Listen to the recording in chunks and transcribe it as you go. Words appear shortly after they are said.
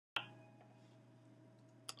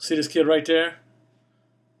See this kid right there?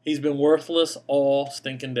 He's been worthless all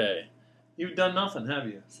stinking day. You've done nothing, have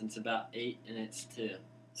you? Since about 8 and it's 2.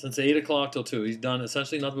 Since 8 o'clock till 2. He's done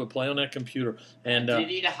essentially nothing but play on that computer. And I did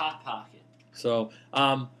eat a Hot Pocket.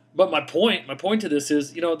 But my point to this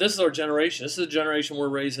is, this is our generation. This is the generation we're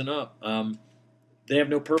raising up. They have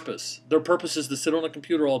no purpose. Their purpose is to sit on a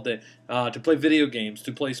computer all day, to play video games,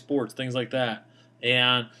 to play sports, things like that.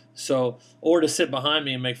 And so, or to sit behind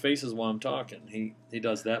me and make faces while I'm talking. He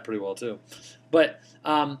does that pretty well too. But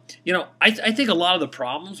I think a lot of the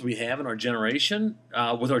problems we have in our generation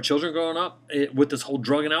with our children growing up with this whole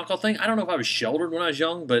drug and alcohol thing. I don't know if I was sheltered when I was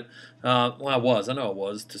young, but well, I was. I know I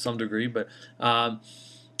was to some degree, but.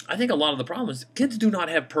 I think a lot of the problem is kids do not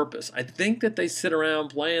have purpose. I think that they sit around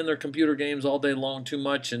playing their computer games all day long too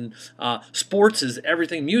much, and sports is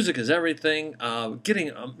everything, music is everything,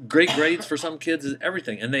 getting great grades for some kids is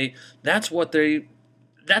everything, and that's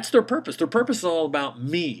their purpose. Their purpose is all about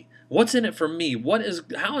me. What's in it for me?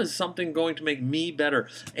 How is something going to make me better?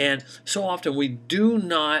 And so often we do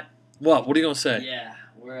not. What are you going to say? Yeah,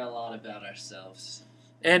 we're a lot about ourselves.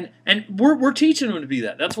 And we're teaching them to be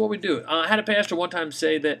that. That's what we do. I had a pastor one time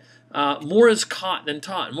say that more is caught than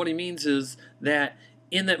taught. And what he means is that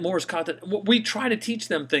in that more is caught than... We try to teach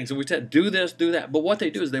them things, and we said, do this, do that. But what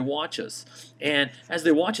they do is they watch us. And as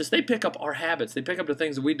they watch us, they pick up our habits. They pick up the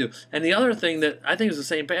things that we do. And the other thing that I think is the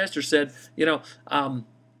same pastor said,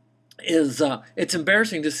 is it's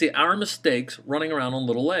embarrassing to see our mistakes running around on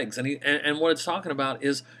little legs. And what it's talking about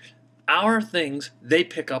is our things, they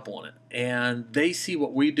pick up on it, and they see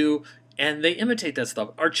what we do, and they imitate that stuff.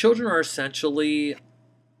 Our children are essentially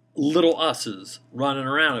little us's running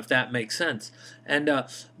around, if that makes sense. And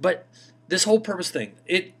but this whole purpose thing,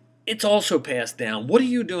 it's also passed down. What are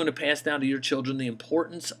you doing to pass down to your children the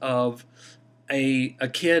importance of a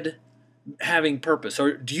kid having purpose?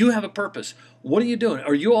 Or do you have a purpose? What are you doing?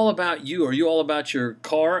 Are you all about you? Are you all about your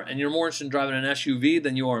car and you're more interested in driving an SUV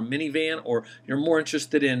than you are a minivan? Or you're more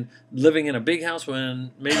interested in living in a big house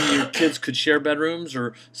when maybe your kids could share bedrooms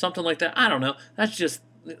or something like that? I don't know. That's just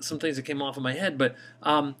some things that came off of my head. But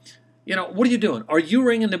what are you doing? Are you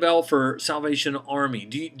ringing the bell for Salvation Army?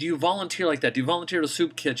 Do you volunteer like that? Do you volunteer at a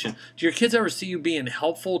soup kitchen? Do your kids ever see you being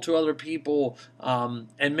helpful to other people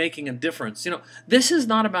and making a difference? This is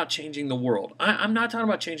not about changing the world. I'm not talking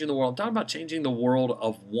about changing the world. I'm talking about changing the world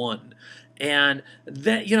of one. And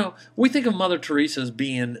that, we think of Mother Teresa as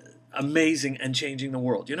being amazing and changing the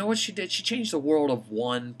world. You know what she did? She changed the world of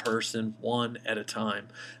one person, one at a time.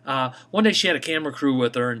 One day she had a camera crew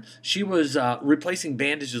with her, and she was replacing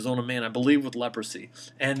bandages on a man, I believe, with leprosy.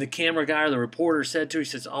 And the camera guy or the reporter said to her, he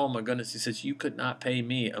says, "Oh my goodness," he says, "you could not pay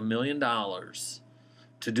me $1 million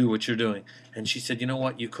to do what you're doing." And she said, "You know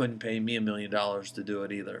what? You couldn't pay me $1 million to do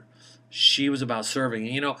it either." She was about serving.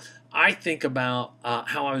 And, I think about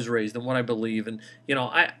how I was raised and what I believe. And,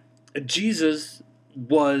 Jesus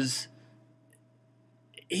was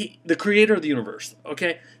the creator of the universe,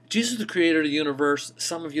 okay? Jesus is the creator of the universe.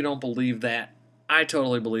 Some of you don't believe that. I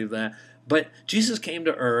totally believe that. But Jesus came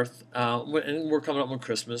to earth, and we're coming up on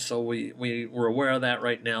Christmas, so we're aware of that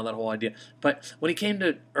right now, that whole idea. But when he came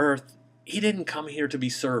to earth, he didn't come here to be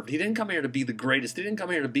served. He didn't come here to be the greatest. He didn't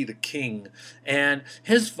come here to be the king. And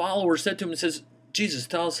his followers said to him, "Jesus,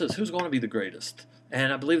 tell us this, who's going to be the greatest?"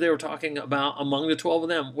 And I believe they were talking about among the 12 of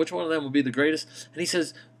them, which one of them would be the greatest. And he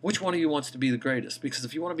says, which one of you wants to be the greatest? Because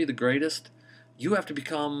if you want to be the greatest, you have to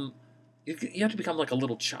become like a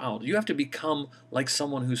little child. You have to become like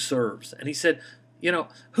someone who serves. And he said,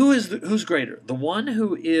 who's greater? The one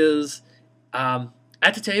who is at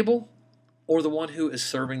the table, or the one who is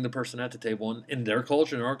serving the person at the table? And in their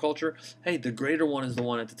culture, in our culture, hey, the greater one is the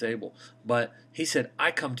one at the table. But he said,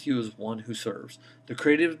 I come to you as one who serves. The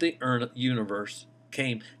creator of the universe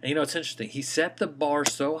came. And it's interesting. He set the bar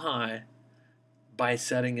so high by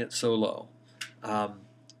setting it so low.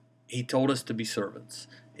 He told us to be servants.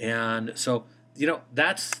 And so,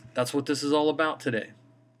 that's what this is all about today.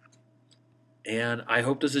 And I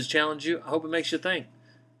hope this has challenged you. I hope it makes you think.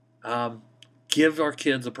 Give our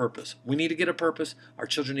kids a purpose. We need to get a purpose. Our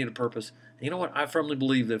children need a purpose. And you know what? I firmly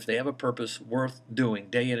believe that if they have a purpose worth doing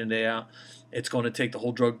day in and day out, it's going to take the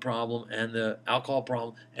whole drug problem and the alcohol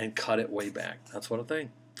problem and cut it way back. That's what I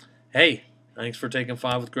think. Hey, thanks for taking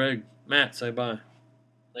 5 with Greg. Matt, say bye.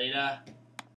 Later.